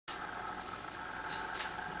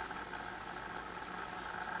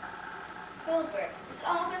Wilbur, is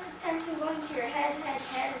all this attention going to your head and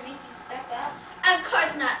make you step up? Of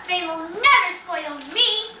course not. Fame will never spoil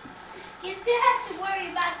me. He still has to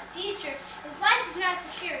worry about the future. His life is not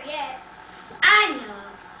secure yet. I know,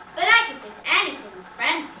 but I can face anything with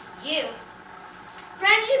friends like you.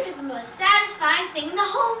 Friendship is the most satisfying thing in the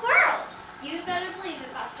whole world. You better believe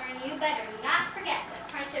it, Buster, and you better not forget that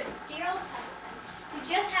friendship with dear old Templeton, who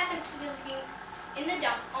just happens to be looking in the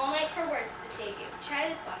dump all night for words to save you.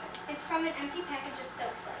 Try this one. It's from an empty package of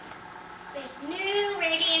soap flakes. With new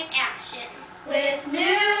radiant action. With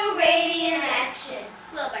new radiant action.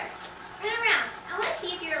 Wilbur, spin around. I want to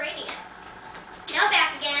see if you're radiant. Now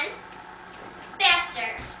back again. Faster.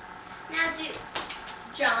 Now do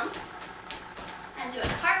jump. And do a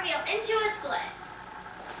cartwheel into a split.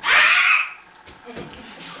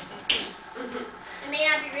 It may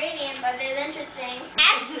not be radiant, but it is interesting.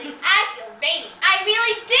 Actually, I feel radiant. I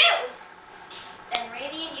really do. Then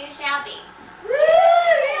radiant you shall be. Woo!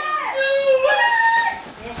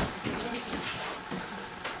 Yes!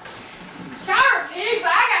 Sorry, pig,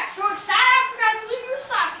 but I got so excited I forgot to leave you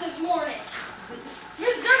socks this morning.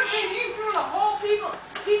 Mrs. Duckman, you threw a whole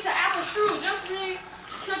piece of apple strudel just for me.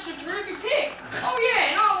 Such a terrific pig. Oh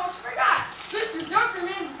yeah, and I almost forgot. Mr.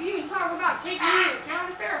 Zuckerman is even talking about taking me to the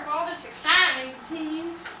county fair if all this excitement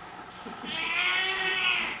continues.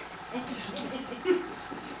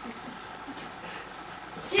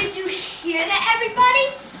 Did you hear that, everybody?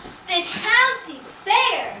 The county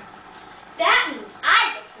fair. That means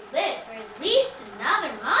I get to live for at least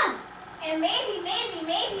another month. And maybe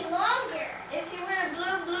longer. If you wear a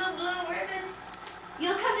blue ribbon.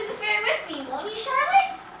 You'll come to the fair with me, won't you,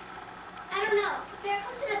 Charlotte? I don't know. The fair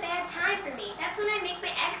comes at a bad time for me. That's when I make my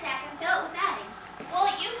egg sack and fill it with eggs. Well,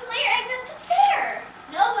 you can lay your eggs at the fair.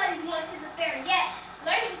 Nobody's going to the fair yet.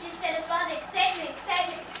 Learn to just set up all the excitement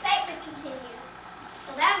continues.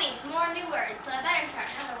 Well, that means more new words, so I better start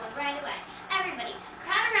another one right away. Everybody,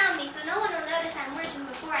 crowd around me so no one will notice I'm working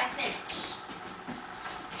before I finish.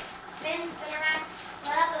 Spin, spin around.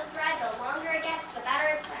 Let out the thread. The longer it gets, the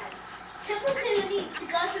better it's read. Templeton will need to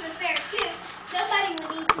go to the fair too. Somebody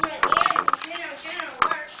will need to run errands and general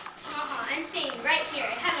work. I'm saying right here,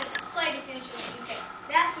 I haven't the slightest interest in fairs.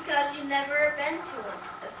 That's because you've never been to one.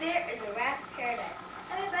 A fair is a rat paradise.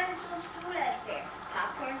 Everybody's supposed to food at a fair.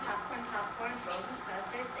 Popcorn, frozen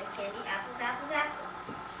custards, and candy, apples.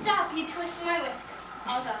 Stop, you twisted my whiskers.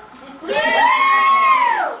 I'll go. Woo!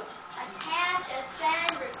 Attach,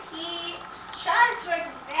 ascend, repeat. Charlotte's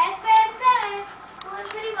working fast. Well, I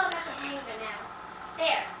pretty well got the hang of it now.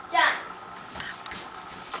 There, done.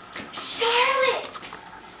 Charlotte!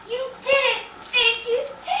 You did it! Thank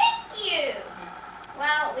you!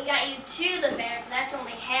 Well, we got you to the fair, so that's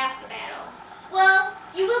only half the battle. Well,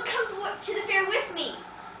 you will come to the fair with me.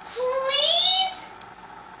 Please?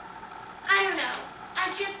 I don't know. I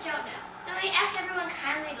just don't know. Now, I asked everyone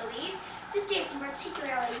kindly to leave. This day is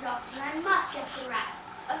particularly exhausting. I must get some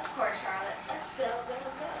rest. Of course, Charlotte. Let's go.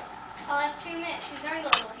 I'll have to admit, she's learned a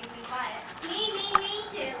little if he's been quiet. Me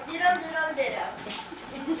too. Ditto.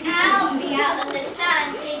 I'll be out in the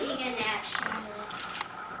sun taking an action.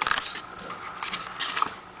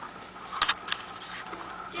 This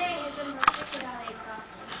day has been particularly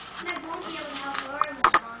exhausting, and I won't be able to help Laura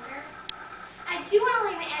much longer. I do want to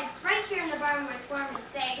lay my eggs right here in the barn where it's warm and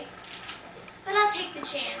safe, but I'll take the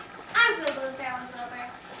chance. I will go to the fair with Wilbur.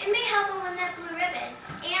 It may help him win that blue ribbon,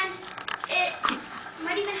 and it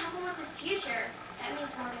might even help him with his future. That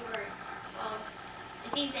means more new words. Well,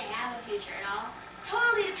 if he's to have a future at all.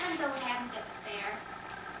 Totally depends on what happens.